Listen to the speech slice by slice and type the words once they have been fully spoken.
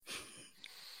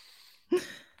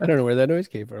I don't know where that noise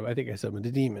came from. I think I summoned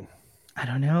a demon. I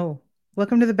don't know.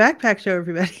 Welcome to the Backpack Show,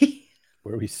 everybody.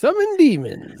 Where we summon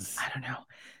demons. I don't know.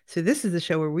 So this is the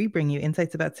show where we bring you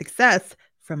insights about success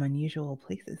from unusual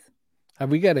places.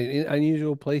 Have we got an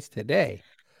unusual place today?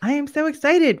 I am so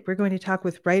excited. We're going to talk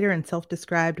with writer and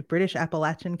self-described British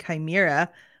Appalachian chimera,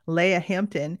 Leah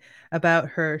Hampton, about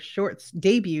her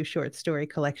debut short story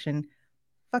collection,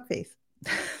 Fuckface.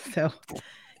 So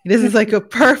this is like a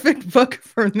perfect book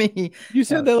for me. You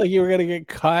said that like you were going to get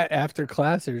caught after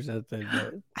class or something.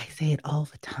 I say it all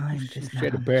the time. Just not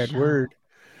a on bad word.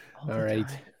 All right.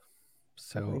 Time.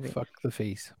 So fuck the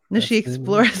face. No, she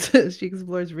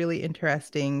explores really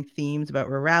interesting themes about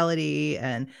rurality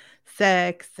and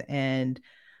sex and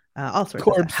all sorts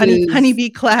of stuff. Honeybee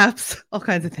claps, all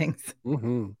kinds of things.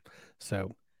 Mm-hmm.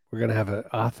 So we're gonna have an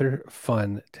author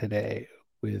fun today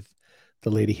with the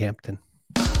Lady Hampton.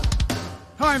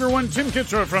 Hi everyone, Tim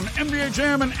Kitzrow from NBA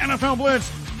Jam and NFL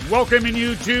Blitz, welcoming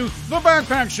you to The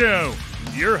Backpack Show.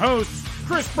 Your hosts,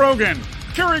 Chris Brogan,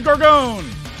 Carrie Gargone,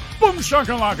 Boom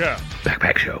Shakalaka.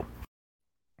 Backpack Show.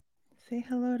 Say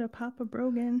hello to Papa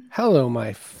Brogan. Hello,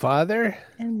 my father.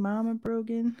 And Mama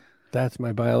Brogan. That's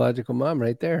my biological mom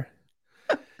right there.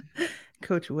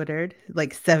 Coach Woodard,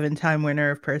 like 7-time winner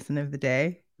of Person of the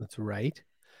Day. That's right.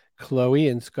 Chloe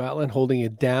in Scotland holding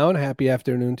it down. Happy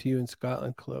afternoon to you in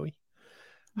Scotland, Chloe.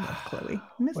 Chloe.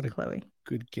 Miss Chloe.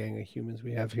 Good gang of humans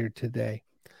we have here today.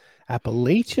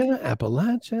 Appalachia.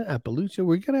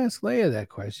 We're going to ask Leah that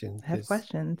question. I have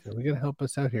questions. We're going to help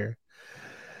us out here.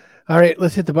 All right,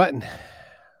 let's hit the button.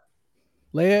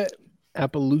 Leah,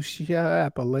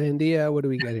 Appalandia, what do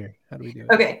we got here? How do we do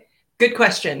it? Okay, good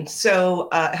question. So,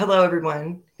 hello,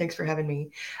 everyone. Thanks for having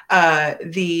me.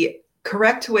 The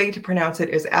correct way to pronounce it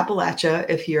is Appalachia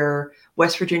if you're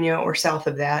West Virginia or south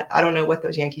of that. I don't know what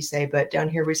those Yankees say, but down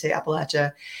here we say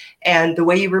Appalachia. And the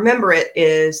way you remember it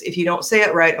is if you don't say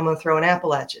it right, I'm going to throw an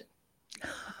Appalachian.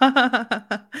 All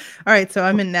right, so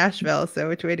I'm in Nashville. So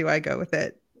which way do I go with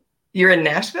it? You're in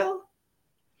Nashville?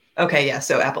 Okay, yeah,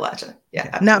 so Appalachia. Yeah,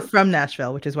 absolutely. Not from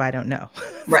Nashville, which is why I don't know.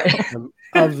 Right.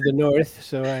 Of the North,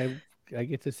 so I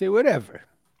get to say whatever.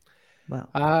 Well,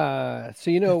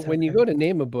 so when you go to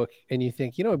name a book and you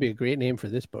think, it'd be a great name for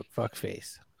this book,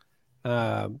 Fuckface.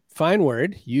 Fine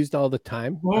word, used all the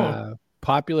time,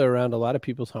 popular around a lot of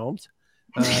people's homes.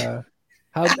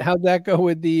 How'd that go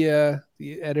with the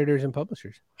editors and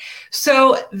publishers?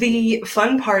 So the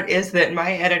fun part is that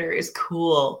my editor is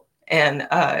cool, and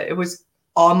it was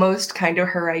almost kind of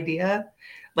her idea.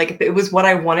 Like it was what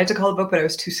I wanted to call the book, but I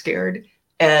was too scared.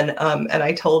 And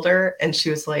I told her, and she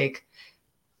was like,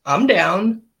 I'm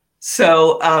down.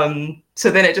 So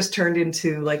then it just turned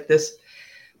into like this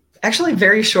actually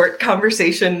very short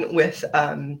conversation with,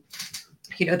 the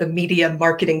media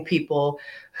marketing people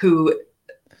who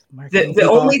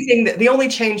the only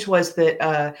change was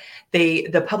that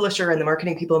the publisher and the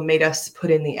marketing people made us put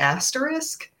in the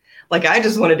asterisk. Like I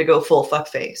just wanted to go full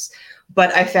fuckface,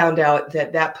 but I found out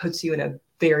that puts you in a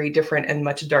very different and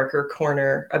much darker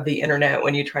corner of the internet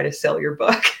when you try to sell your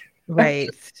book. Right.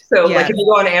 So like if you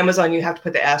go on Amazon, you have to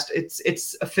put the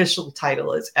its official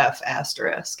title is F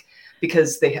asterisk,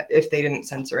 because if they didn't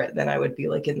censor it, then I would be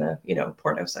like in the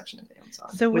porno section of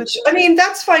Amazon. So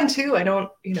that's fine too. I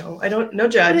don't no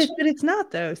judge. But it's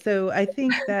not though. So I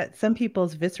think that some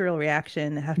people's visceral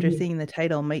reaction after seeing the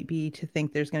title might be to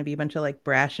think there's going to be a bunch of like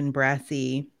brash and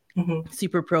brassy,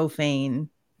 super profane,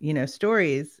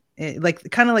 stories, like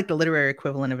kind of like the literary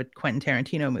equivalent of a Quentin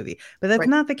Tarantino movie. But that's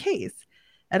not the case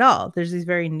at all. There's these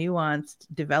very nuanced,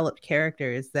 developed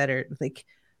characters that are like,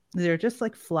 they're just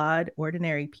like flawed,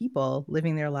 ordinary people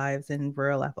living their lives in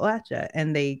rural Appalachia,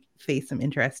 and they face some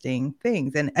interesting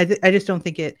things. And I just don't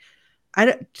think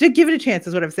to give it a chance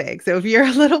is what I'm saying. So if you're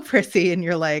a little prissy and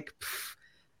you're like,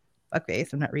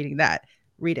 fuckface, I'm not reading that,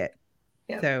 read it.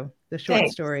 Yeah. So the short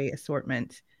story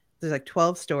assortment, there's like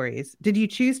 12 stories. Did you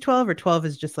choose 12, or 12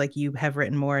 is just like you have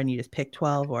written more and you just picked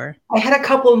 12? Or I had a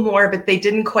couple more, but they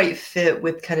didn't quite fit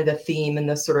with kind of the theme and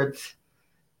the sort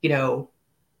of,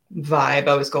 vibe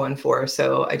I was going for.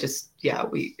 So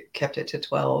we kept it to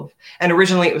 12. And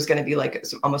originally it was going to be like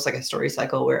almost like a story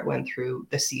cycle where it went through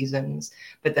the seasons,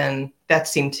 but then that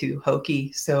seemed too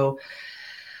hokey. So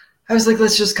I was like,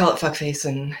 let's just call it Fuckface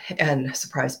and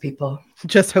surprise people.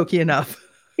 Just hokey enough.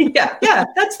 Yeah.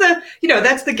 That's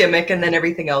the gimmick. And then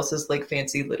everything else is like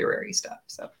fancy literary stuff.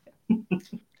 So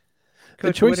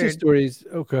the choice of stories.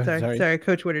 Okay, sorry.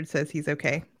 Coach Woodard says he's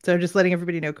okay. So just letting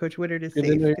everybody know, Coach Woodard is safe.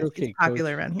 Okay, he's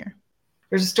popular around here.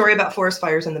 There's a story about forest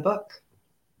fires in the book.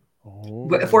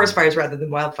 Forest fires rather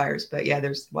than wildfires, but yeah,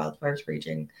 there's wildfires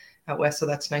raging out west. So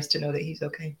that's nice to know that he's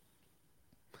okay.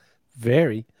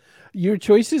 Very. Your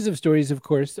choices of stories, of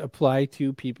course, apply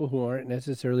to people who aren't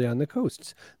necessarily on the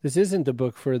coasts. This isn't a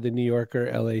book for the New York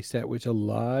or LA set, which a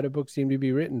lot of books seem to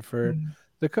be written for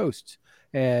the coasts.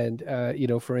 And,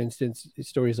 for instance,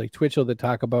 stories like Twitchell that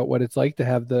talk about what it's like to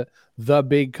have the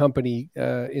big company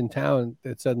in town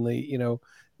that suddenly,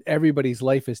 everybody's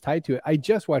life is tied to it. I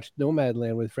just watched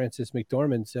Nomadland with Frances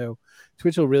McDormand. So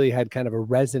Twitchell really had kind of a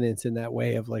resonance in that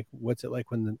way of like, what's it like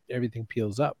when everything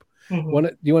peels up? Do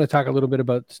you want to talk a little bit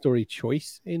about story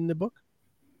choice in the book?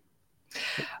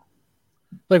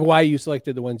 Like why you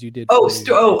selected the ones you did? I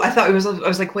thought I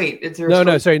was like, wait, is there?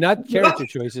 No, sorry, not character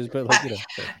choices, but like,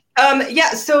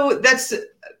 So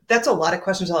that's a lot of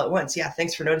questions all at once. Yeah.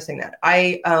 Thanks for noticing that.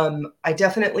 I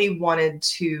definitely wanted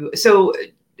to, so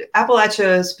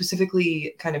Appalachia,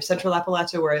 specifically kind of central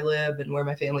Appalachia where I live and where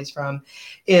my family's from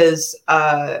is,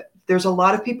 there's a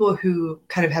lot of people who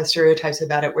kind of have stereotypes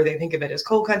about it where they think of it as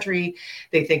coal country.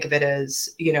 They think of it as,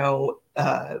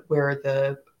 where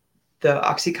the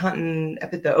OxyContin,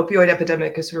 the opioid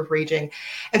epidemic is sort of raging.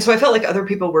 And so I felt like other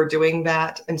people were doing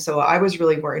that. And so I was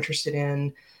really more interested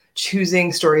in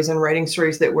choosing stories and writing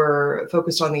stories that were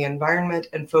focused on the environment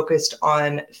and focused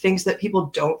on things that people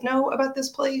don't know about this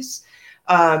place.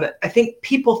 I think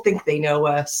people think they know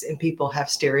us and people have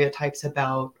stereotypes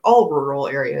about all rural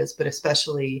areas, but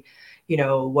especially,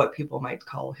 what people might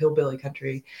call hillbilly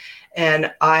country.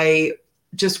 And I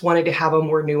just wanted to have a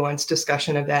more nuanced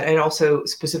discussion of that and also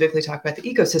specifically talk about the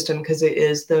ecosystem because it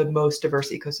is the most diverse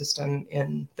ecosystem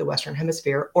in the Western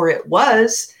Hemisphere, or it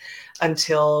was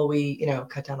until we,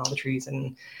 cut down all the trees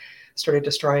and started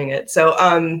destroying it. So,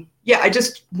 I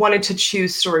just wanted to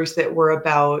choose stories that were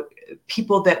about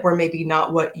people that were maybe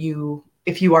not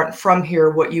if you aren't from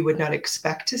here, what you would not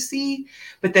expect to see.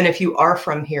 But then if you are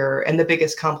from here, and the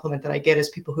biggest compliment that I get is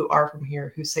people who are from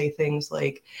here who say things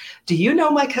like, do you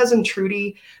know my cousin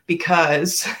Trudy?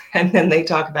 Because, and then they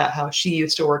talk about how she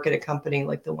used to work at a company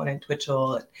like the one in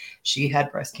Twitchell, and she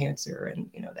had breast cancer and,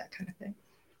 that kind of thing.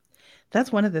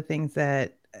 That's one of the things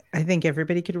that I think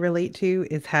everybody could relate to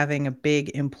is having a big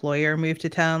employer move to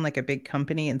town, like a big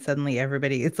company, and suddenly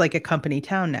it's like a company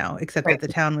town now, except that the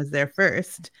town was there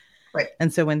first. Right.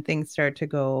 And so when things start to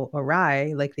go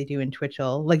awry, like they do in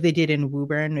Twitchell, like they did in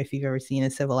Woburn, if you've ever seen a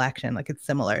civil action, like it's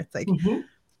similar. It's like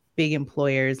big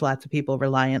employers, lots of people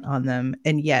reliant on them.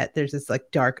 And yet there's this like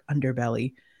dark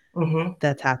underbelly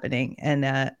that's happening.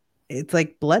 And it's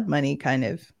like blood money kind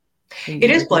of. It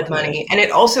is blood money. And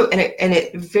it also, and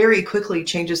it very quickly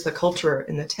changes the culture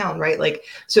in the town, right? Like,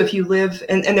 so if you live,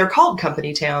 and they're called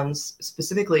company towns,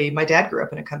 specifically, my dad grew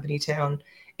up in a company town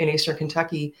in Eastern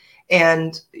Kentucky.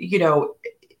 And,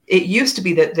 it used to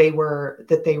be that they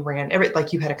ran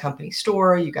like you had a company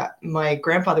store, my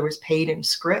grandfather was paid in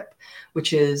scrip,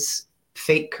 which is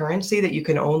fake currency that you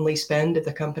can only spend at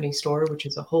the company store, which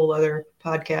is a whole other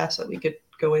podcast that we could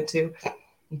go into.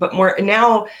 But more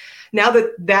now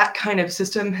that kind of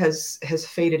system has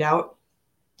faded out,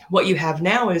 what you have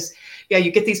now is,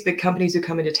 you get these big companies who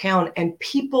come into town and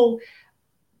people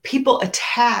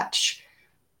attach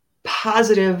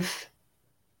positive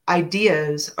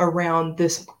ideas around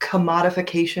this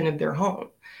commodification of their home.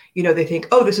 They think,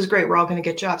 oh, this is great, we're all going to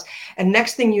get jobs. And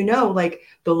next thing you know, like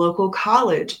the local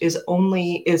college is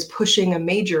pushing a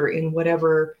major in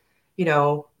whatever,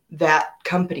 that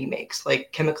company makes,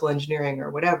 like chemical engineering or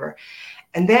whatever.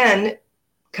 And then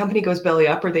company goes belly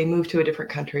up or they move to a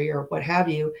different country or what have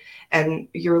you. And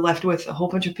you're left with a whole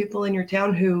bunch of people in your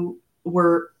town who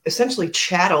were essentially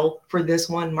chattel for this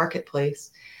one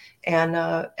marketplace. And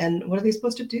what are they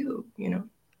supposed to do?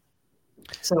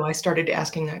 So I started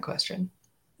asking that question.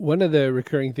 One of the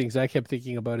recurring things I kept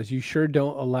thinking about is you sure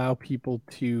don't allow people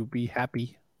to be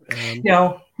happy.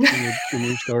 No. in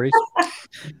your stories.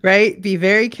 Right? Be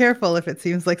very careful if it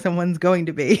seems like someone's going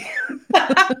to be.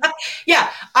 Yeah.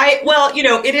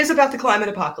 It is about the climate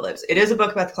apocalypse. It is a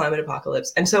book about the climate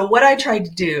apocalypse. And so what I tried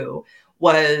to do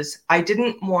was I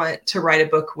didn't want to write a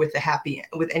book with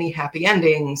any happy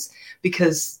endings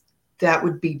because that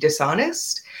would be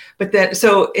dishonest.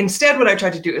 So instead what I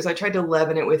tried to do is I tried to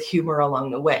leaven it with humor along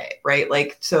the way, right?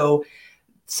 Like, so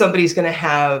somebody's going to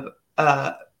have,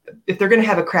 if they're going to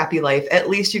have a crappy life, at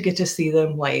least you get to see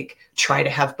them like try to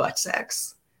have butt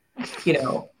sex,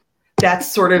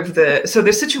 that's sort of the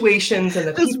situations and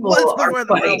the people are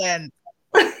funny.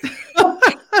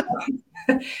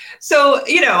 So,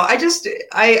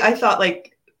 I thought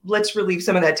like, let's relieve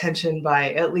some of that tension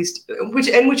by at least, which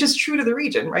is true to the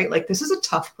region, right? Like this is a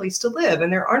tough place to live.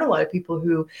 And there aren't a lot of people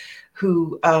who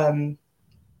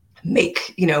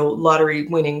make, lottery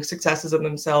winning successes of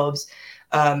themselves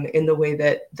in the way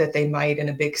that they might in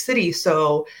a big city.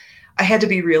 So I had to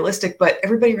be realistic, but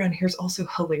everybody around here is also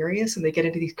hilarious and they get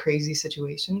into these crazy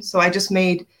situations. So I just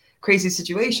made crazy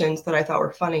situations that I thought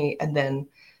were funny and then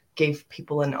gave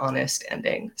people an honest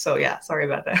ending. So yeah, sorry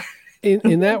about that.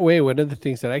 In that way, one of the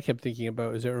things that I kept thinking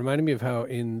about is it reminded me of how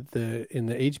in the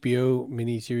HBO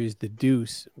miniseries The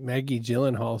Deuce, Maggie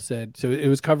Gyllenhaal said, so it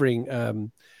was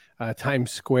covering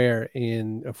Times Square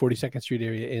in 42nd Street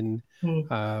area in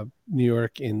New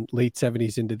York in late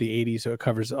 70s into the 80s. So it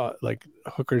covers like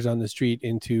hookers on the street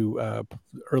into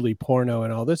early porno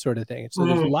and all this sort of thing. So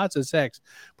there's lots of sex,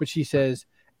 but she says,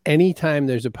 anytime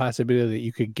there's a possibility that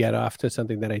you could get off to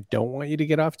something that I don't want you to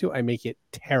get off to, I make it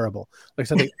terrible. Like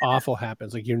something awful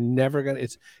happens. Like you're not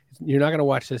going to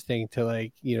watch this thing to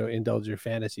like, indulge your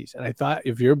fantasies. And I thought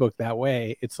if your book that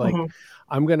way, it's like,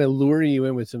 I'm going to lure you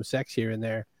in with some sex here and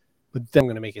there, but then I'm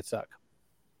going to make it suck.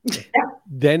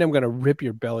 Then I'm going to rip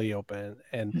your belly open.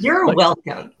 And you're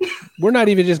welcome. We're not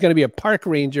even just going to be a park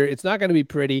ranger. It's not going to be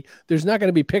pretty. There's not going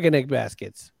to be picnic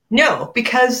baskets. No,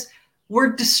 because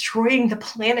we're destroying the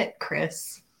planet,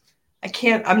 Chris.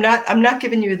 I'm not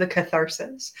giving you the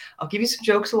catharsis. I'll give you some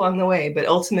jokes along the way, but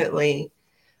ultimately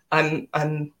I'm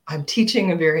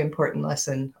teaching a very important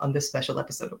lesson on this special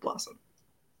episode of Blossom.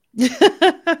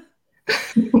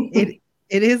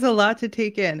 It is a lot to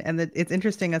take in, and it's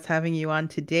interesting us having you on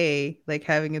today, like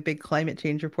having a big climate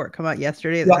change report come out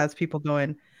yesterday that has people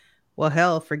going, well,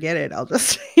 hell, forget it. I'll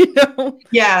just, do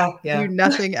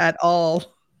nothing at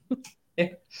all.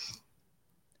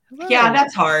 Yeah,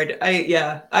 that's hard.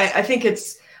 I think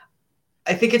it's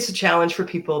a challenge for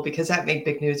people because that made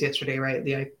big news yesterday, right?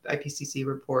 The IPCC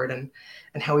report and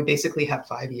how we basically have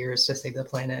 5 years to save the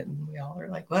planet. And we all are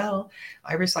like, well,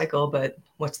 I recycle, but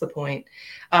what's the point?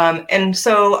 And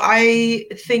so I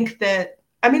think that,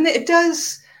 it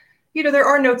does, there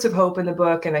are notes of hope in the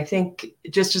book. And I think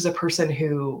just as a person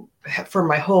who for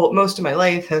most of my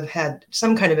life have had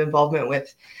some kind of involvement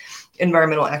with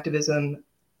environmental activism,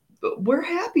 we're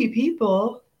happy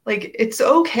people. Like, it's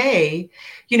okay.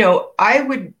 I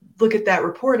would look at that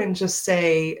report and just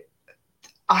say,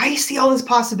 I see all this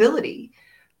possibility,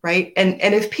 right? And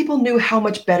if people knew how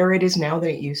much better it is now than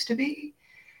it used to be,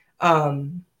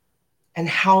 and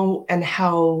how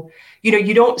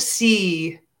you don't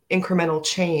see incremental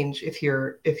change if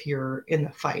you're in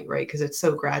the fight, right? Because it's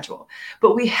so gradual.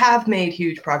 But we have made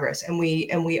huge progress, and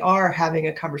we are having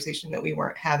a conversation that we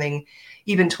weren't having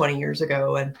even 20 years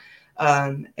ago.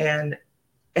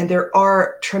 And there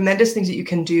are tremendous things that you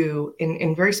can do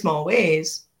in very small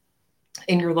ways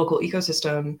in your local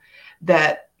ecosystem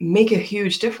that make a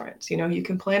huge difference. You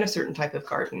can plant a certain type of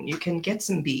garden, you can get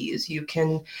some bees, you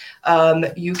can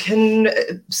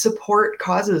support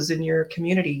causes in your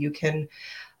community, you can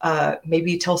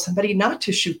maybe tell somebody not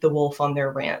to shoot the wolf on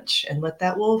their ranch and let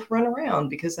that wolf run around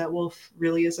because that wolf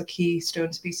really is a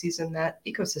keystone species in that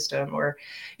ecosystem. Or,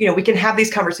 we can have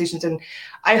these conversations, and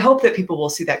I hope that people will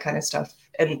see that kind of stuff.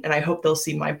 And I hope they'll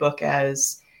see my book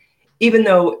as, even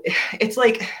though it's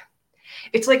like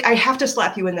I have to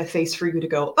slap you in the face for you to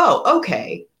go, oh,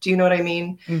 okay. Do you know what I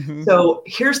mean? Mm-hmm. So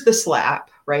here's the slap,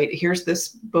 right? Here's this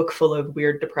book full of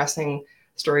weird, depressing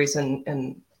stories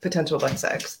and potential butt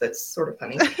sex that's sort of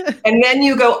funny. And then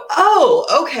you go,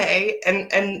 oh, okay.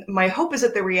 And my hope is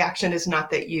that the reaction is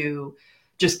not that you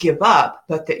just give up,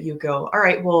 but that you go, all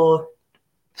right, well,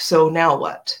 so now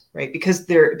what, right? Because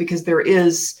there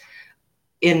is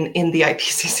in the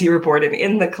IPCC report and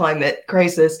in the climate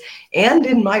crisis and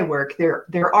in my work,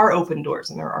 there are open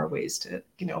doors and there are ways to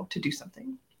do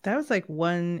something. That was like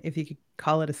one, if you could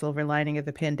call it a silver lining of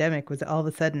the pandemic, was all of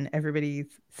a sudden everybody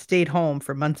stayed home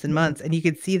for months and months. And you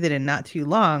could see that in not too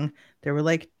long, there were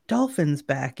like dolphins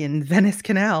back in Venice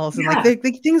canals and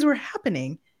like things were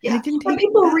happening. Yeah. And it didn't take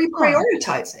people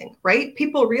reprioritizing, right?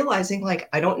 People realizing like,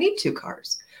 I don't need 2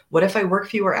 cars. What if I work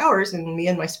fewer hours and me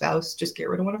and my spouse just get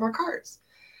rid of one of our cars?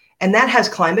 And that has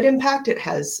climate impact. It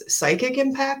has psychic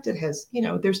impact. It has,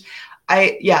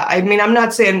 I'm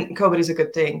not saying COVID is a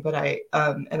good thing, but I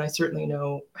certainly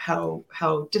know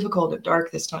how difficult and dark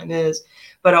this time is,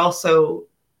 but also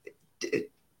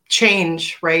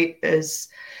change, right, is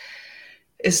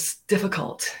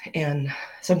difficult. And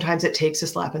sometimes it takes a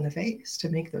slap in the face to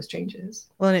make those changes.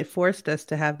 Well, and it forced us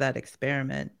to have that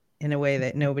experiment in a way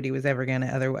that nobody was ever going to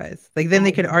otherwise. Like, then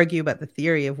they could argue about the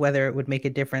theory of whether it would make a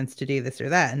difference to do this or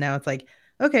that. And now it's like,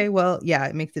 okay, well, yeah,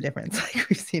 it makes a difference. Like,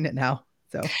 we've seen it now.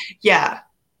 So, yeah.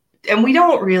 And we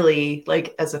don't really,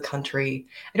 like, as a country,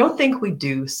 I don't think we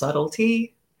do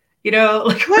subtlety,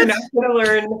 like we're not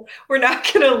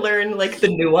going to learn like the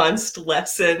nuanced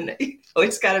lesson.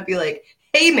 It's got to be like,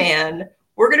 hey man,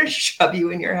 we're going to shove you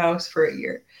in your house for a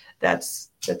year. That's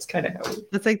kind of how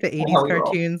that's like the 80s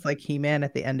cartoons, like He-Man.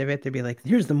 At the end of it, they'd be like,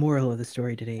 "Here's the moral of the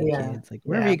story today, kids. Like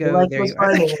wherever you go, there you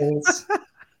are."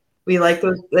 We like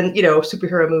those, and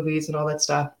superhero movies and all that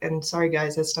stuff. And sorry,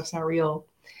 guys, that stuff's not real.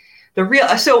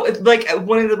 So like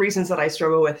one of the reasons that I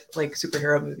struggle with like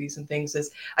superhero movies and things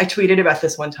is I tweeted about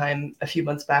this one time a few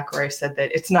months back where I said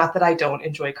that it's not that I don't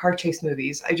enjoy car chase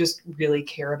movies. I just really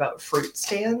care about fruit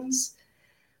stands.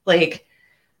 Like,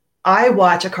 I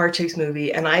watch a car chase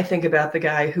movie and I think about the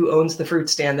guy who owns the fruit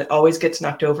stand that always gets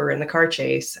knocked over in the car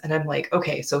chase. And I'm like,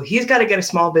 okay, so he's got to get a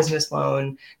small business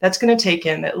loan. That's going to take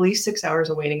him at least 6 hours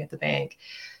of waiting at the bank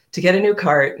to get a new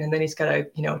cart. And then he's got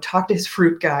to, talk to his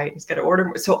fruit guy. He's got to order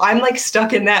more. So I'm like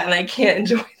stuck in that and I can't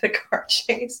enjoy the car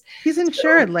chase. He's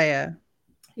insured, Leah.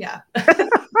 Yeah.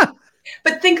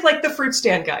 But think like the fruit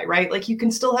stand guy, right? Like you can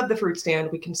still have the fruit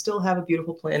stand. We can still have a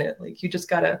beautiful planet. Like you just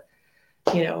got to,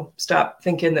 stop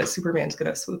thinking that Superman's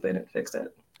going to swoop in and fix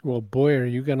it. Well, boy, are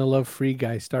you going to love Free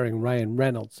Guy starring Ryan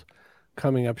Reynolds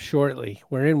coming up shortly,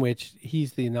 in which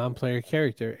he's the non-player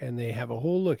character, and they have a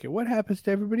whole look at what happens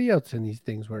to everybody else in these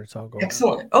things where it's all going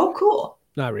Excellent. On. Oh, cool.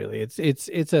 Not really.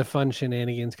 It's a fun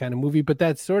shenanigans kind of movie, but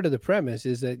that's sort of the premise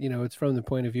is that, it's from the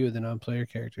point of view of the non-player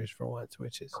characters for once,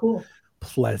 which is cool.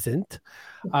 Pleasant.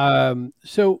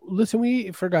 So listen, we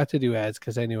forgot to do ads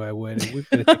because I knew I would, and we're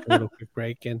going to take a little quick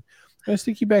break, and I'm going to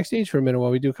stick you backstage for a minute while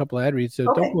we do a couple of ad reads. So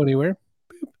Don't go anywhere.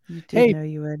 You did know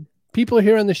you would. People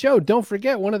here on the show, don't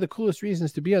forget, one of the coolest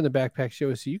reasons to be on the Backpack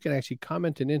Show is so you can actually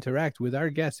comment and interact with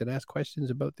our guests and ask questions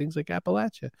about things like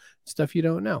Appalachia, stuff you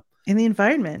don't know. And the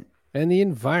environment.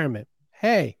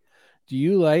 Hey, do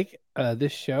you like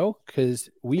this show? Because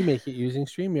we make it using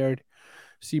StreamYard.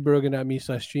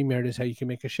 cbrogan.me/StreamYard is how you can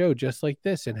make a show just like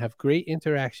this and have great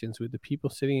interactions with the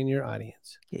people sitting in your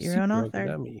audience. Get your own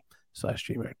author.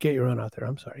 /StreamYard. Get your own author.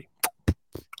 I'm sorry.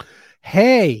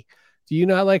 Hey, do you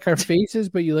not like our faces,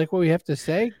 but you like what we have to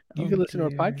say? You can listen to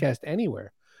our podcast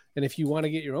anywhere. And if you want to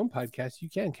get your own podcast, you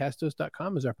can.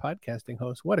 Castos.com is our podcasting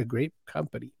host. What a great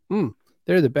company.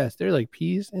 They're the best. They're like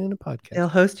peas in a podcast. They'll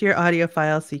host your audio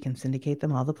files so you can syndicate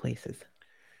them all the places.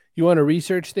 You want to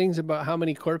research things about how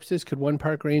many corpses could one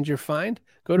park ranger find?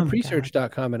 Go to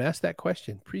presearch.com and ask that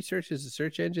question. Presearch is a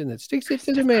search engine that sticks it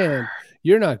to the man.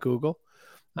 You're not Google.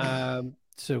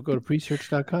 So go to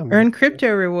presearch.com. Earn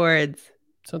crypto rewards.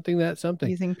 Something.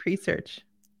 Using Presearch.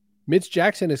 Mitch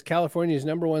Jackson is California's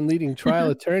 #1 leading trial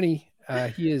attorney.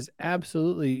 He's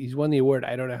won the award.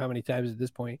 I don't know how many times at this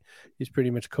point. He's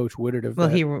pretty much Coach Woodard of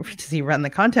does he run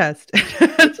the contest?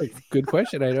 That's a good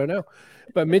question. I don't know.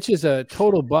 But Mitch is a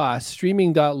total boss.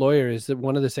 Streaming.lawyer is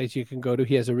one of the sites you can go to.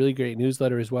 He has a really great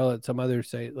newsletter as well at some other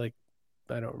site. Like,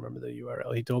 I don't remember the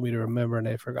URL. He told me to remember and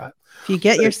I forgot. If you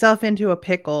get yourself into a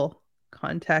pickle,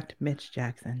 contact Mitch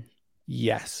Jackson.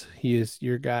 Yes, he is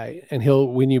your guy, and he'll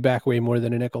win you back way more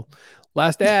than a nickel.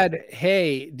 Last ad.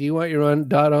 Hey, do you want your own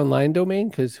 .online domain?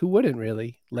 Because who wouldn't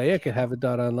really? Leah could have a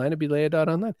 .online. It'd be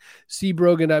Leah.online.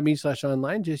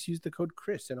 cbrogan.me/online. Just use the code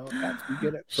Chris and all caps. You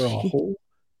get it for a whole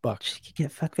 $1. She could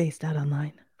get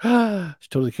fuckface.online. She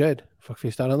totally could.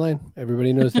 Fuckface.online.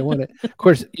 Everybody knows they want it. Of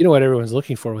course, you know what everyone's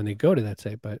looking for when they go to that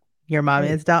site, but your mom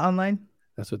is .online.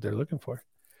 That's what they're looking for.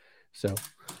 So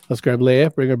let's grab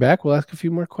Leah, bring her back. We'll ask a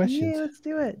few more questions. Yeah, let's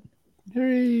do it.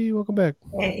 Hey, welcome back.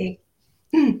 Hey.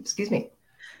 Excuse me.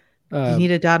 You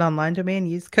need a .online domain?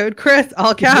 Use code Chris,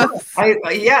 all caps.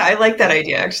 I like that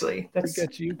idea, actually. That's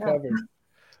got you covered.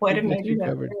 Why didn't I do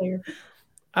that earlier?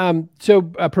 So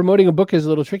promoting a book is a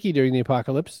little tricky during the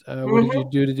apocalypse. What did you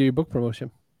do to do your book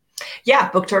promotion? Yeah,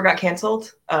 book tour got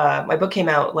canceled. My book came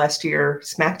out last year,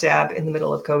 smack dab in the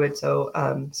middle of COVID. So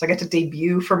I got to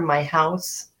debut from my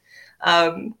house,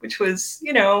 which was,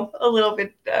 a little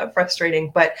bit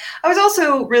frustrating. But I was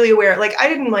also really aware, like, I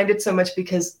didn't mind it so much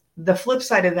because the flip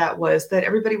side of that was that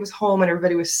everybody was home and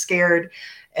everybody was scared.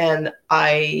 And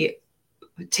I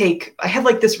have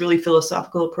like this really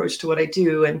philosophical approach to what I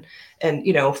do. And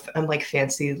I'm like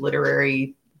fancy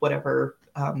literary, whatever,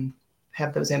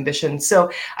 have those ambitions.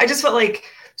 So I just felt like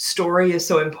story is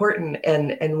so important.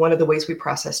 And one of the ways we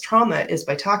process trauma is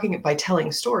by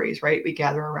telling stories, right? We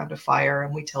gather around a fire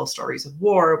and we tell stories of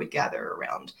war. We gather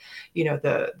around,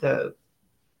 the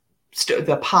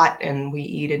pot and we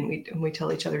eat and we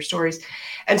tell each other stories.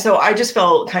 And so I just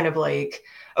felt kind of like,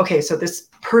 okay, so this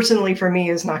personally for me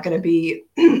is not going to be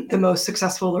the most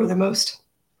successful or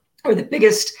the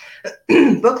biggest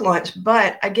book launch,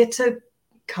 but I get to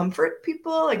comfort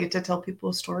people. I get to tell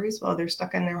people stories while they're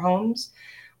stuck in their homes,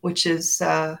 which is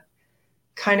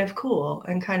kind of cool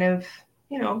and kind of,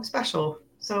 special.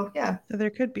 So, yeah. So there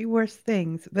could be worse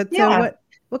things. But yeah. So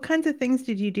What kinds of things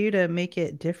did you do to make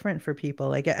it different for people?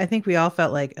 Like, I think we all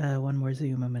felt like, one more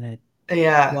Zoom, I'm going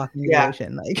to walk into the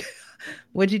ocean. Like,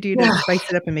 what'd you do to spice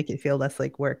it up and make it feel less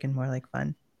like work and more like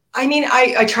fun? I mean,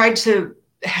 I tried to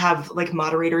have like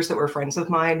moderators that were friends of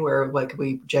mine where like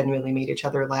we genuinely made each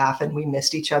other laugh and we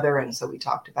missed each other. And so we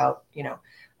talked about,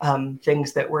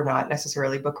 things that were not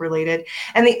necessarily book related.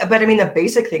 But I mean, the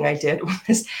basic thing I did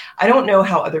was, I don't know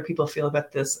how other people feel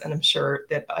about this, and I'm sure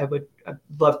that I'd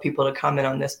love people to comment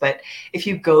on this, but if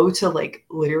you go to like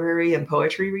literary and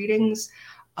poetry readings,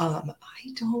 I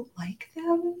don't like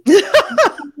them.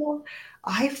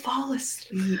 I fall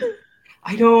asleep.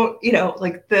 I don't,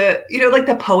 like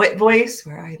the poet voice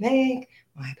where I make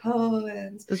my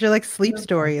poems. Those are like sleep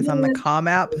stories on the Calm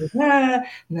app.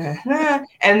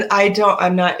 And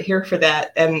I'm not here for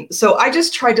that. And so I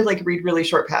just tried to like read really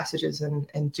short passages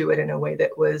and do it in a way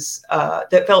that was,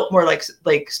 that felt more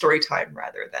like story time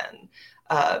rather than,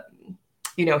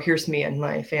 here's me in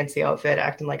my fancy outfit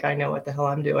acting like I know what the hell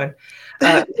I'm doing.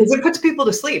 Because it puts people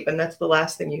to sleep, and that's the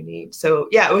last thing you need. So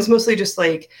yeah, it was mostly just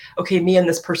like, okay, me and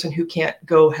this person who can't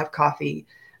go have coffee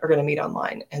are going to meet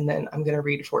online, and then I'm going to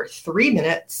read for 3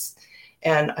 minutes,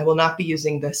 and I will not be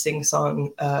using the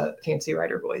sing-song fancy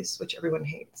writer voice, which everyone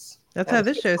hates. That's how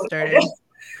this show started.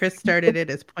 Chris started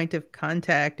it as Point of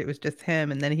Contact. It was just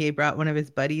him, and then he brought one of his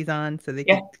buddies on so they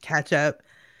could catch up.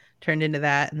 Turned into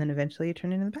that, and then eventually it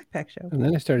turned into the Backpack Show. And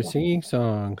then I started singing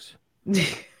songs. I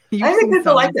think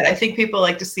people like that. I think people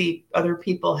like to see other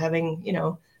people having,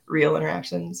 real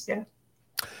interactions. Yeah.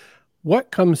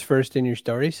 What comes first in your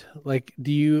stories? Like,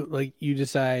 do you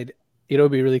decide it'll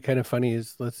be really kind of funny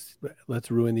is let's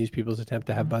ruin these people's attempt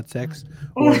to have butt sex,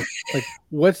 or like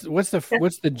what's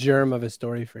the germ of a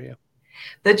story for you?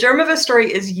 The germ of a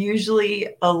story is usually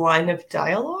a line of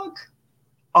dialogue.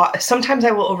 Sometimes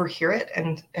I will overhear it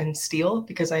and steal,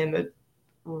 because I am a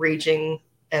raging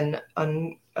and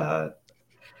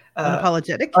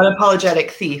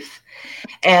unapologetic thief.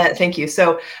 And thank you.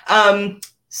 So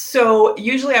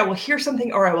usually I will hear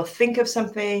something, or I will think of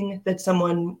something that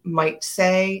someone might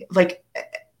say. Like,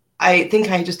 I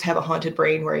think I just have a haunted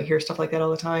brain where I hear stuff like that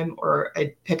all the time, or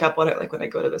I pick up on it like when I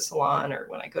go to the salon or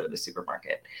when I go to the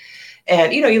supermarket.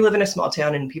 And, you live in a small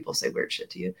town and people say weird shit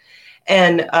to you.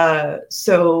 And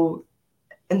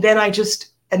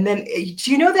then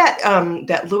do you know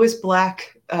that Lewis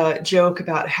Black joke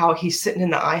about how he's sitting in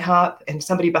the IHOP and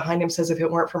somebody behind him says, if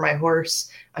it weren't for my horse,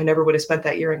 I never would have spent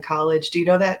that year in college. Do you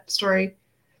know that story?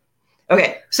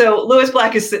 Okay. So Lewis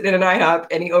Black is sitting in an IHOP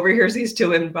and he overhears these two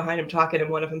women behind him talking. And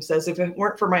one of them says, if it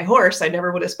weren't for my horse, I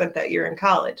never would have spent that year in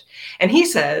college. And he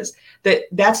says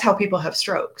that's how people have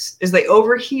strokes, is they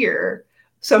overhear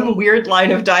some weird line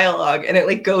of dialogue and it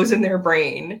like goes in their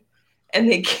brain and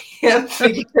they can't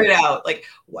figure it out. Like,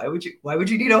 why would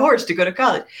you need a horse to go to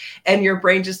college? And your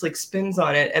brain just like spins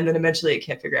on it. And then eventually it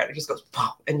can't figure it out. It just goes,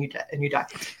 and you die.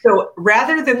 So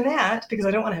rather than that, because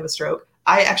I don't want to have a stroke,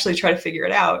 I actually try to figure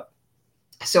it out.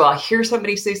 So I'll hear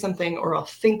somebody say something, or I'll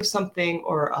think of something,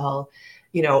 or I'll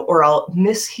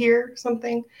mishear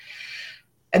something.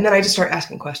 And then I just start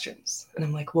asking questions and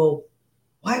I'm like, well,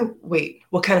 wait,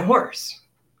 what kind of horse?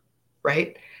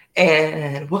 Right?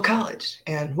 And what college?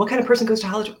 And what kind of person goes to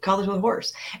college with a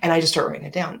horse? And I just start writing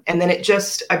it down. And then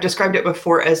I've described it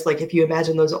before as like, if you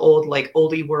imagine those old, like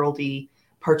oldie worldy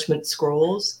parchment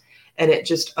scrolls, and it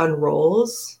just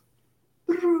unrolls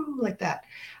like that.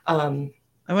 I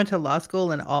went to law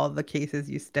school and all the cases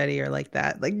you study are like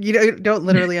that. Like, you don't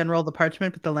literally unroll the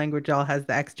parchment, but the language all has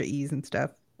the extra E's and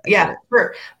stuff. Yeah,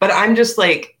 sure. But I'm just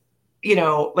like,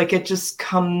 like it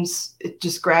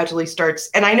just gradually starts.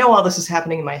 And I know all this is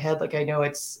happening in my head. Like, I know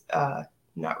it's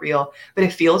not real, but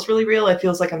it feels really real. It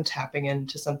feels like I'm tapping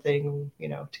into something,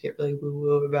 to get really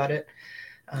woo-woo about it.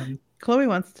 Chloe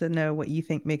wants to know what you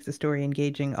think makes a story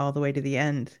engaging all the way to the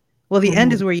end. Well, the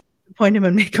end is where you point him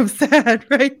and make him sad,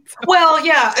 right? Well,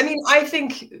 yeah. I mean, I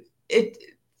think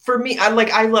for me, I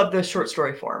love the short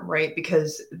story form, right?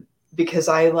 Because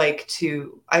I like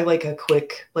a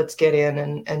quick, let's get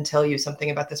in and tell you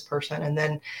something about this person. And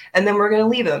then we're going to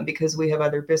leave them because we have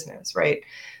other business. Right.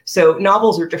 So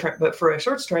novels are different, but for a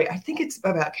short story, I think it's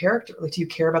about character. Like, do you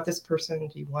care about this person?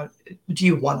 Do you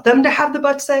want them to have the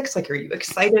butt sex? Like, are you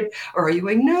excited, or are you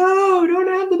like, no, don't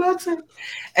have the butt sex?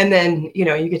 And then,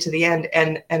 you get to the end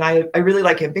and I really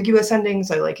like ambiguous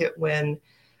endings. I like it when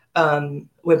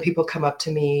people come up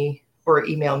to me or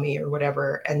email me or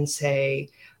whatever and say,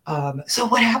 so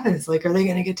what happens? Like, are they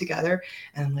going to get together?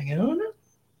 And I'm like, I don't know.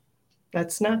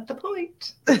 That's not the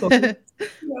point.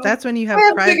 That's when you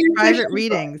have private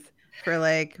readings for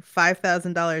like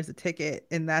 $5,000 a ticket.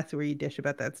 And that's where you dish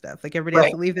about that stuff. Like, everybody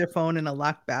has to leave their phone in a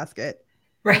locked basket.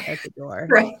 right at the door.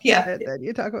 Right. Yeah. And then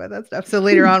you talk about that stuff. So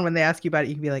later on, when they ask you about it,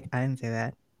 you can be like, I didn't say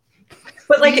that.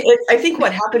 But like, I think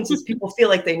what happens is people feel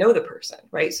like they know the person,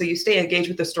 right? So you stay engaged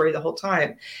with the story the whole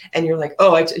time, and you're like,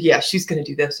 oh, yeah, she's going to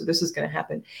do this, or this is going to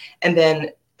happen.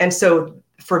 And so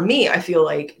for me, I feel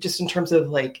like just in terms of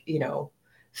like,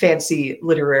 fancy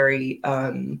literary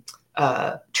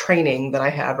training that I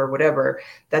have or whatever,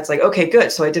 that's like, okay, good.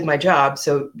 So I did my job.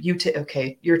 So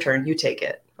okay, your turn, you take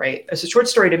it, right? So a short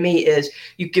story to me is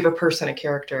you give a person a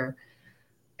character,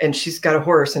 and she's got a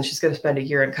horse and she's going to spend a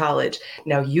year in college.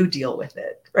 Now you deal with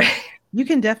it, right? You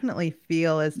can definitely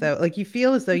feel as though, like, you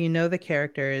feel as though you know the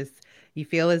characters. You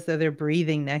feel as though they're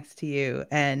breathing next to you.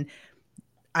 And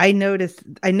I noticed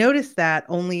that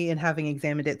only in having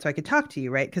examined it so I could talk to you,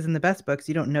 right? Because in the best books,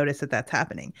 you don't notice that that's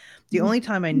happening. The only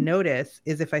time I notice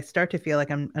is if I start to feel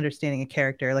like I'm understanding a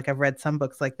character, like I've read some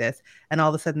books like this, and all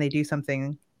of a sudden they do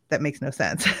something that makes no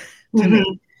sense to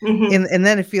me. And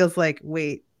then it feels like,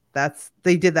 wait,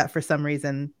 they did that for some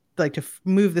reason, like to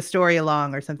move the story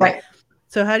along or something. Right.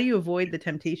 So how do you avoid the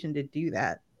temptation to do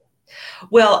that?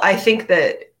 Well, I think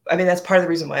that's part of the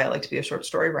reason why I like to be a short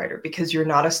story writer, because you're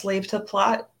not a slave to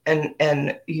plot,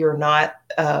 and you're not,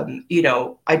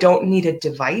 I don't need a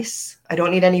device. I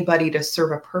don't need anybody to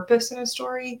serve a purpose in a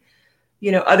story,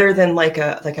 other than like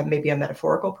a maybe a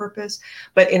metaphorical purpose.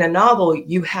 But in a novel,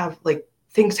 you have like,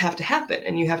 things have to happen,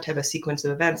 and you have to have a sequence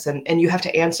of events, and you have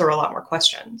to answer a lot more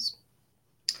questions.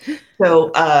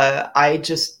 So I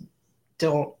just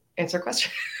don't answer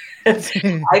questions.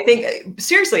 I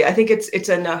think it's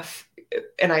enough.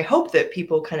 And I hope that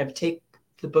people kind of take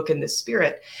the book in this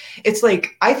spirit. It's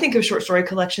like, I think of short story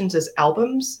collections as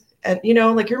albums. And,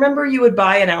 like, you remember you would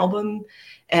buy an album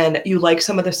and you like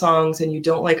some of the songs and you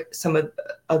don't like some of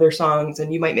the other songs,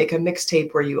 and you might make a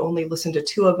mixtape where you only listen to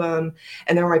 2 of them.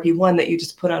 And there might be one that you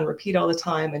just put on repeat all the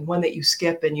time, and one that you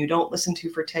skip and you don't listen to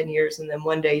for 10 years. And then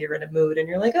one day you're in a mood and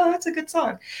you're like, oh, that's a good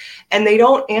song. And they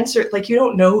don't answer, like, you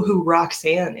don't know who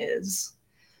Roxanne is,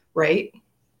 right?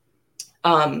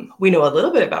 We know a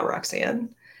little bit about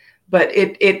Roxanne, but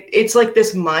it's like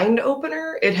this mind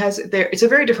opener. It's a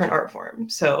very different art form.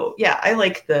 So yeah, I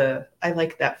like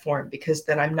that form, because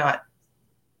then I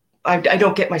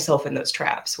don't get myself in those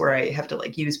traps where I have to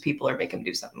like use people or make them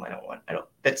do something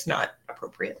that's not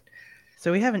appropriate.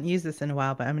 So we haven't used this in a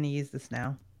while, but I'm going to use this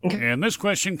now. And this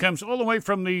question comes all the way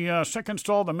from the second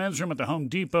stall, the men's room at the Home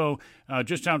Depot,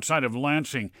 just outside of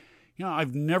Lansing.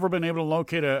 I've never been able to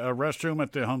locate a restroom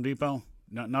at the Home Depot.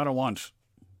 Not at once.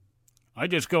 I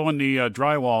just go in the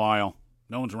drywall aisle.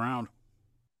 No one's around.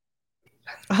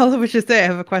 All of which to say, I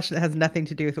have a question that has nothing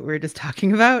to do with what we were just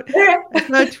talking about. I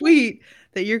saw a tweet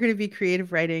that you're going to be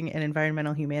creative writing and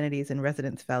environmental humanities and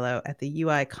residence fellow at the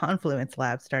UI Confluence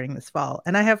Lab starting this fall.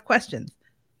 And I have questions.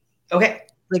 Okay.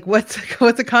 Like, what's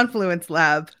a Confluence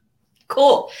Lab?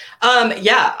 Cool.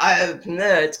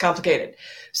 It's complicated.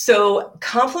 So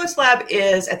Confluence Lab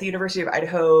is at the University of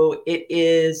Idaho. It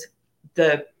is,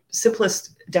 the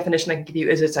simplest definition I can give you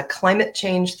is, it's a climate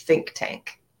change think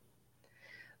tank.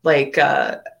 Like,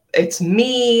 it's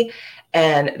me,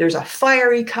 and there's a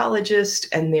fire ecologist,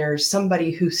 and there's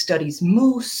somebody who studies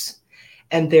moose,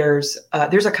 and there's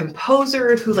a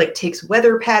composer who like takes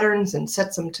weather patterns and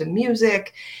sets them to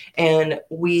music. And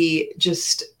we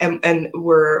just, and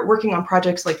we're working on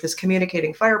projects like this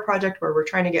Communicating Fire project, where we're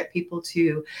trying to get people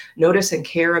to notice and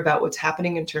care about what's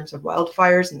happening in terms of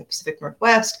wildfires in the Pacific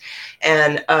Northwest.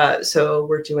 And so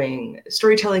we're doing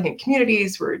storytelling in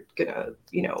communities. We're gonna,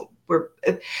 we're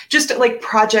just like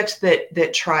projects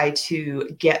that try to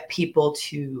get people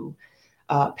to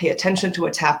pay attention to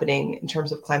what's happening in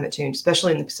terms of climate change,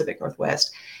 especially in the Pacific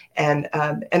Northwest, and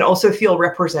also feel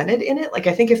represented in it. Like,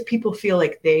 I think if people feel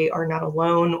like they are not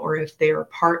alone, or if they are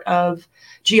part of,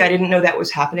 I didn't know that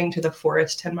was happening to the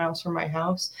forest 10 miles from my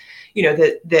house,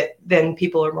 that then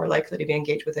people are more likely to be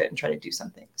engaged with it and try to do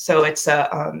something. So it's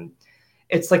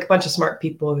like a bunch of smart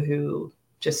people who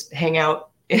just hang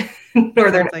out in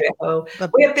northern Idaho,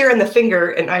 way up there in the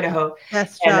finger in Idaho.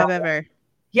 Best job ever.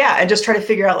 Yeah, and just try to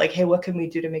figure out like, hey, what can we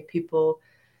do to make people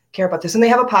care about this? And they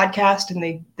have a podcast, and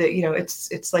they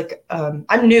it's like,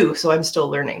 I'm new, so I'm still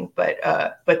learning, but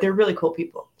they're really cool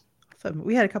people. So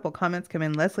we had a couple comments come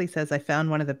in. Leslie says, I found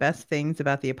one of the best things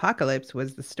about the apocalypse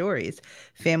was the stories,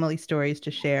 family stories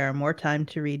to share, more time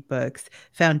to read books,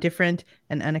 found different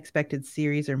and unexpected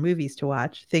series or movies to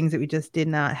watch, things that we just did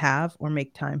not have or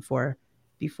make time for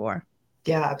before.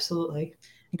 Yeah, absolutely.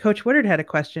 And Coach Woodard had a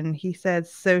question. He said,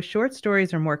 so short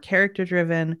stories are more character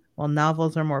driven while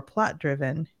novels are more plot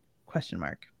driven? ?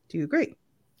 Do you agree?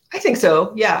 I think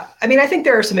so. Yeah. I mean, I think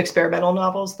there are some experimental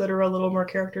novels that are a little more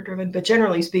character driven, but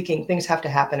generally speaking, things have to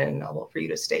happen in a novel for you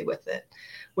to stay with it.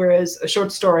 Whereas a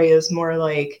short story is more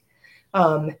like,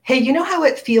 hey, you know how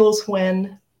it feels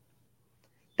when?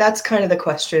 That's kind of the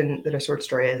question that a short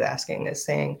story is asking, is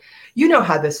saying, you know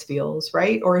how this feels,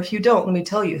 right? Or if you don't, let me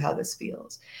tell you how this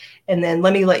feels. And then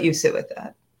let me let you sit with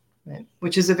that, right?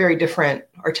 Which is a very different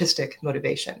artistic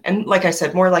motivation. And like I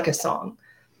said, more like a song.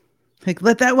 Like,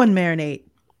 let that one marinate.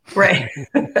 Right.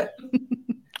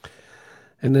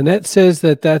 And Nanette says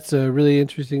that that's a really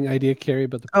interesting idea, Carrie,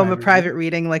 but the private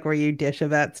reading, like where you dish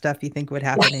about stuff you think would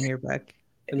happen in your book.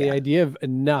 And the idea of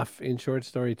enough in short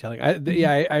storytelling.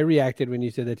 I reacted when you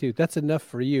said that too. That's enough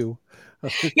for you.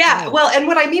 Yeah. Well, and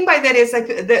what I mean by that is like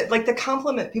the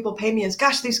compliment people pay me is,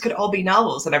 gosh, these could all be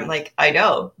novels. And I'm like, I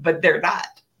know, but they're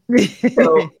not.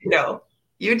 So,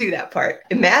 you do that part.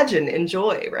 Imagine,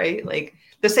 enjoy, right? Like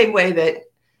the same way that,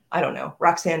 I don't know,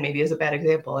 Roxanne maybe is a bad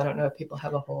example. I don't know if people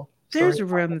have a whole There's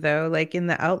room though, like in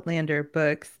the Outlander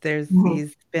books, there's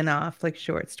these spin-off like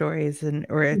short stories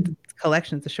or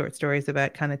collections of short stories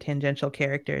about kind of tangential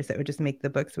characters that would just make the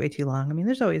books way too long. I mean,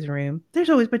 there's always room. There's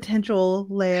always potential,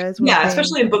 Leah. Yeah,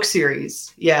 especially in book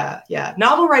series. Yeah.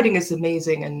 Novel writing is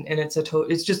amazing, and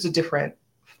it's just a different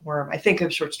form. I think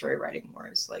of short story writing more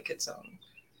as like its own.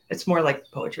 It's more like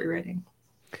poetry writing.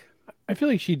 I feel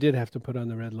like she did have to put on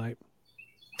the red light.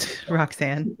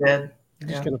 Roxanne. She did. I'm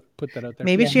just gonna put that out there.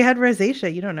 Maybe she had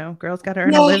rosacea. You don't know. Girls got to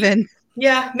earn a living.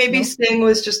 Yeah, maybe Sting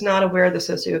was just not aware of the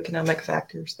socioeconomic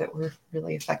factors that were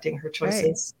really affecting her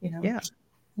choices. Right. Yeah,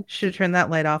 should have turned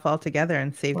that light off altogether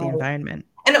and saved the environment.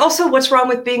 And also, what's wrong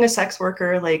with being a sex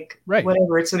worker? Like,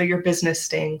 whatever, it's sort of your business,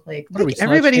 Sting. Like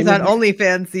everybody's on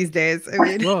OnlyFans these days. I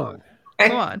mean, wrong.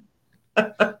 Come on.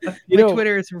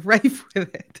 Twitter is rife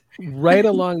with it. Right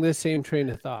along this same train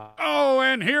of thought. Oh,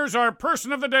 and here's our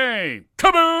person of the day.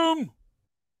 Kaboom!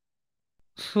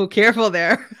 Well, careful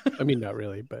there. I mean, not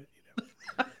really, but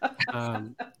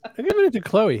I'm giving it to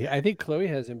Chloe. I think Chloe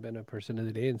hasn't been a person of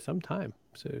the day in some time.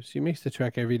 So she makes the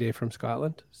trek every day from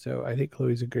Scotland. So I think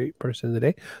Chloe's a great person of the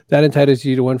day. That entitles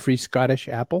you to one free Scottish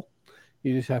apple.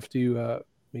 You just have to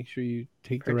make sure you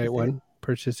take the right one,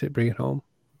 purchase it, bring it home.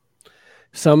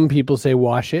 Some people say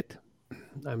wash it.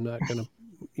 I'm not going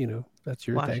to, that's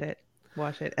your thing.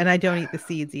 Wash it. And I don't eat the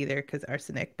seeds either because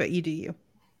arsenic, but you do you.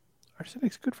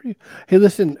 Arsenic's good for you. Hey,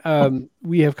 listen,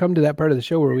 we have come to that part of the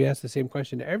show where we ask the same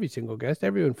question to every single guest,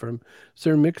 everyone from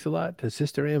Sir Mix-a-Lot to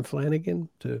Sister Anne Flanagan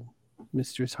to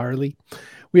Mistress Harley.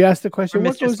 We asked the question,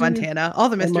 Mistress Montana. All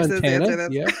the mistresses answer this.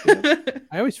 Yeah.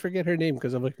 I always forget her name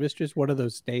because I'm like, Mistress, one of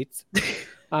those states.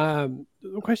 The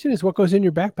question is, what goes in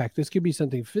your backpack? This could be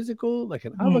something physical, like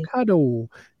an avocado.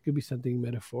 It could be something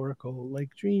metaphorical,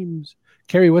 like dreams.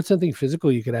 Carrie, what's something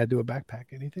physical you could add to a backpack?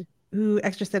 Anything? Ooh,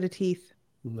 extra set of teeth.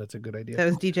 That's a good idea. That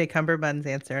was DJ Cumberbund's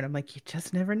answer, and I'm like, you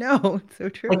just never know. It's so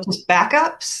true. Like just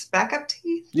backup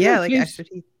teeth? Yeah, like extra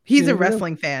teeth. He's a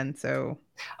wrestling fan, so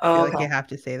I feel like you have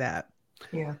to say that.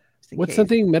 Yeah. What's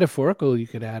something metaphorical you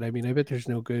could add? I mean, I bet there's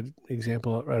no good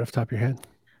example right off the top of your head.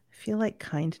 I feel like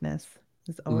kindness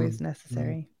is always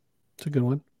necessary. It's a good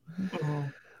one. Mm-hmm.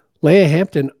 Leah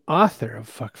Hampton, author of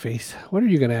Fuckface. What are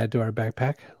you going to add to our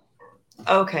backpack?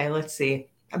 Okay, let's see.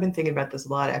 I've been thinking about this a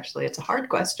lot, actually. It's a hard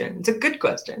question. It's a good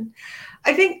question.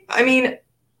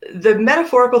 The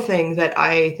metaphorical thing that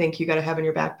I think you got to have in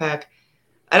your backpack,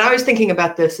 and I was thinking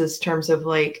about this as terms of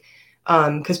like,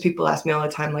 because people ask me all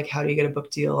the time, like, how do you get a book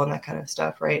deal and that kind of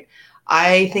stuff, right?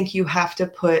 I think you have to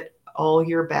put all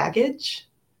your baggage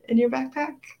in your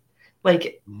backpack.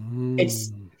 Like,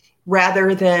 it's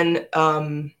rather than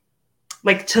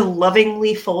like to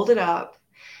lovingly fold it up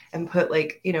and put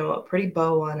like, a pretty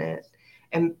bow on it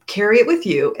and carry it with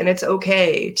you. And it's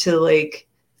okay to like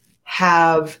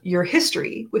have your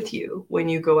history with you when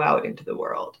you go out into the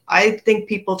world. I think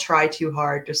people try too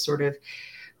hard to sort of,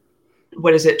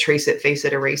 trace it, face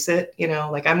it, erase it.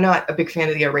 Like I'm not a big fan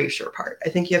of the erasure part. I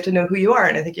think you have to know who you are,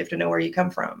 and I think you have to know where you come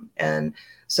from. And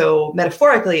so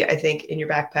metaphorically, I think in your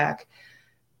backpack,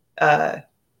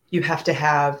 you have to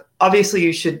have, obviously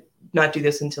you should not do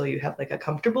this until you have like a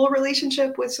comfortable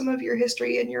relationship with some of your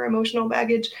history and your emotional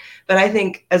baggage. But I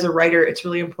think as a writer, it's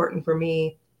really important for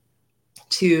me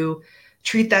to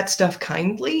treat that stuff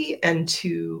kindly and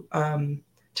to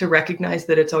recognize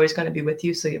that it's always going to be with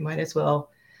you. So you might as well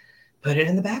put it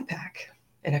in the backpack,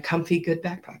 in a comfy, good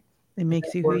backpack. It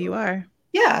makes you who you are.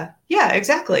 Yeah,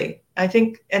 exactly. I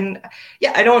think, and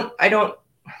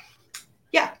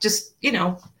just,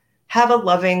 have a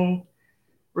loving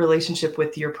relationship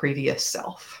with your previous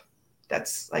self.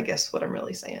 That's, I guess, what I'm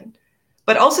really saying.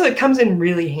 But also it comes in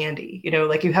really handy,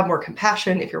 like you have more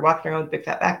compassion if you're walking around with a big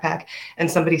fat backpack and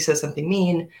somebody says something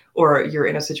mean, or you're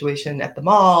in a situation at the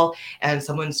mall and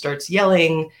someone starts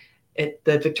yelling at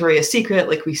the Victoria's Secret,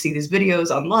 like we see these videos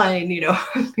online,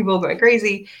 people going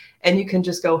crazy, and you can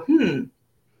just go,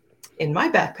 in my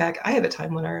backpack, I have a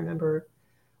time when I remember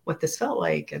what this felt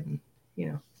like, and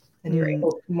and you're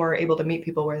more able to meet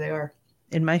people where they are.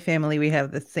 In my family, we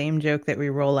have the same joke that we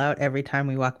roll out every time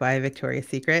we walk by a Victoria's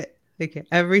Secret. Like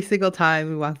every single time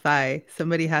we walk by,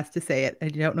 somebody has to say it,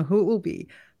 and you don't know who it will be,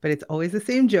 but it's always the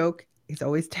same joke. It's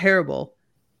always terrible,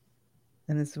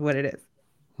 and this is what it is.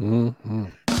 Mm-hmm.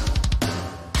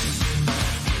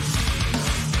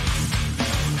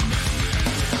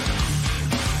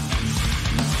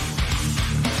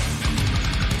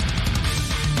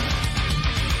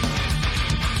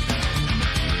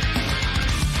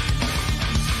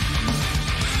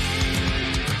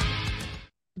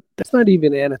 That's not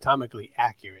even anatomically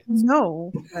accurate.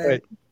 No. But